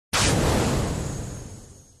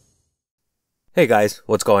Hey guys,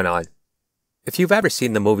 what's going on? If you've ever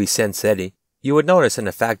seen the movie Sin City, you would notice an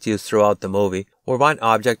effect used throughout the movie where one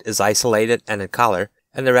object is isolated and in color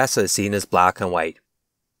and the rest of the scene is black and white.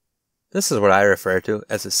 This is what I refer to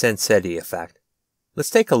as the Sin City effect. Let's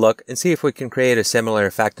take a look and see if we can create a similar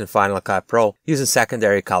effect in Final Cut Pro using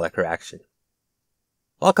secondary color correction.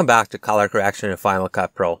 Welcome back to Color Correction in Final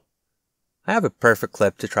Cut Pro. I have a perfect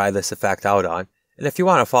clip to try this effect out on, and if you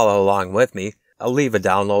want to follow along with me, I'll leave a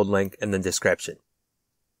download link in the description.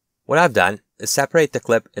 What I've done is separate the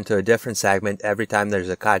clip into a different segment every time there's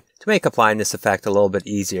a cut to make applying this effect a little bit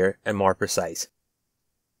easier and more precise.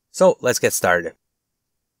 So let's get started.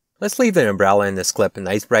 Let's leave the umbrella in this clip a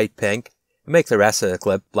nice bright pink and make the rest of the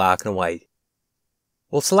clip black and white.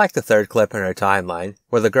 We'll select the third clip in our timeline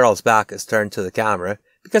where the girl's back is turned to the camera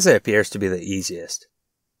because it appears to be the easiest.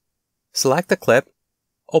 Select the clip,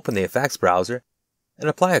 open the effects browser, and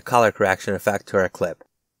apply a color correction effect to our clip.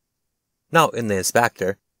 Now in the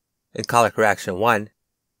inspector, in Color Correction 1,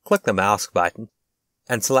 click the Mask button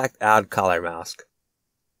and select Add Color Mask.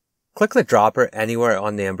 Click the dropper anywhere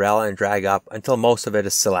on the umbrella and drag up until most of it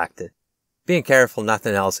is selected, being careful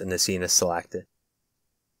nothing else in the scene is selected.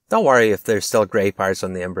 Don't worry if there's still gray parts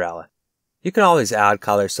on the umbrella. You can always add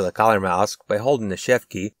colors to the color mask by holding the Shift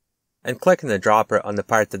key and clicking the dropper on the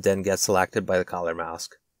part that didn't get selected by the color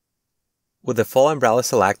mask. With the full umbrella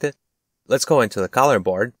selected, let's go into the color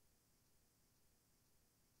board,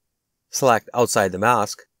 select outside the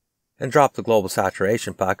mask, and drop the global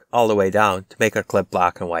saturation puck all the way down to make our clip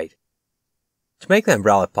black and white. To make the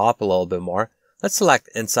umbrella pop a little bit more, let's select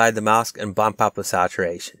inside the mask and bump up the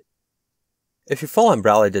saturation. If your full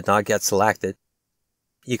umbrella did not get selected,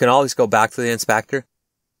 you can always go back to the inspector,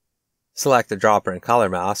 select the dropper and color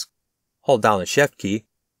mask, hold down the Shift key,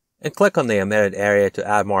 and click on the omitted area to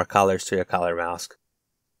add more colors to your color mask.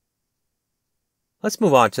 Let's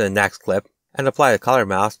move on to the next clip and apply the color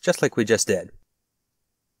mask just like we just did.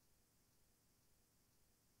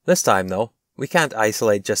 This time though, we can't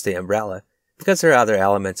isolate just the umbrella because there are other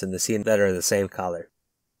elements in the scene that are the same color.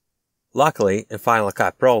 Luckily, in Final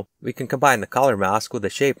Cut Pro, we can combine the color mask with the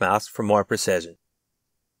shape mask for more precision.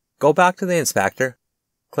 Go back to the inspector,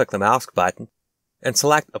 click the Mask button, and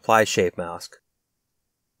select Apply Shape Mask.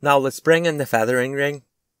 Now let's bring in the feathering ring,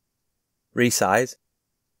 resize,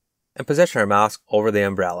 and position our mask over the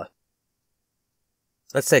umbrella.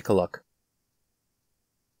 Let's take a look.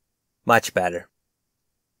 Much better.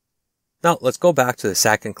 Now let's go back to the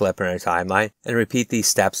second clip in our timeline and repeat these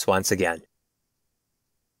steps once again.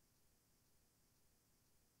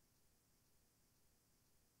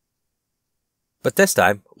 But this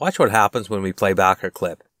time, watch what happens when we play back our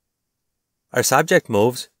clip. Our subject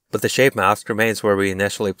moves, but the shape mask remains where we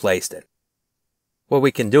initially placed it. What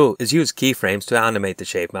we can do is use keyframes to animate the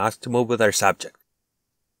shape mask to move with our subject.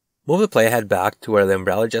 Move the playhead back to where the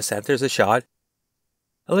umbrella just enters the shot,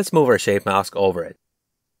 and let's move our shape mask over it.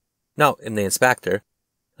 Now, in the inspector,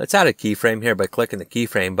 let's add a keyframe here by clicking the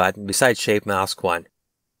keyframe button beside shape mask 1.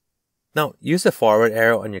 Now, use the forward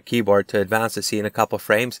arrow on your keyboard to advance the scene a couple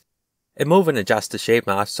frames, and move and adjust the shape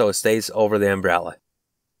mask so it stays over the umbrella.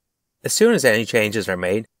 As soon as any changes are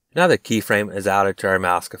made, another keyframe is added to our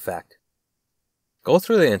mask effect. Go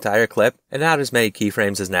through the entire clip and add as many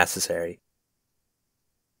keyframes as necessary.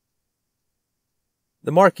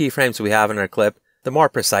 The more keyframes we have in our clip, the more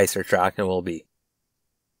precise our tracking will be.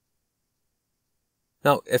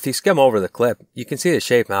 Now, if you skim over the clip, you can see the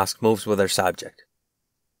shape mask moves with our subject.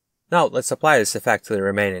 Now, let's apply this effect to the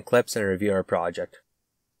remaining clips and review our project.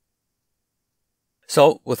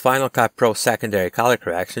 So, with Final Cut Pro secondary color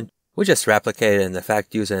correction, we just replicated an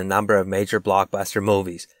effect using a number of major blockbuster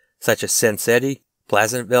movies, such as Sin City,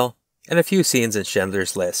 Pleasantville, and a few scenes in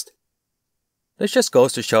Schindler's List. This just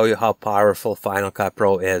goes to show you how powerful Final Cut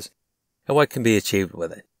Pro is, and what can be achieved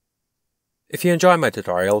with it. If you enjoy my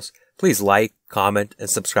tutorials, please like, comment, and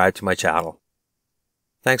subscribe to my channel.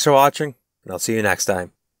 Thanks for watching, and I'll see you next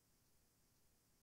time.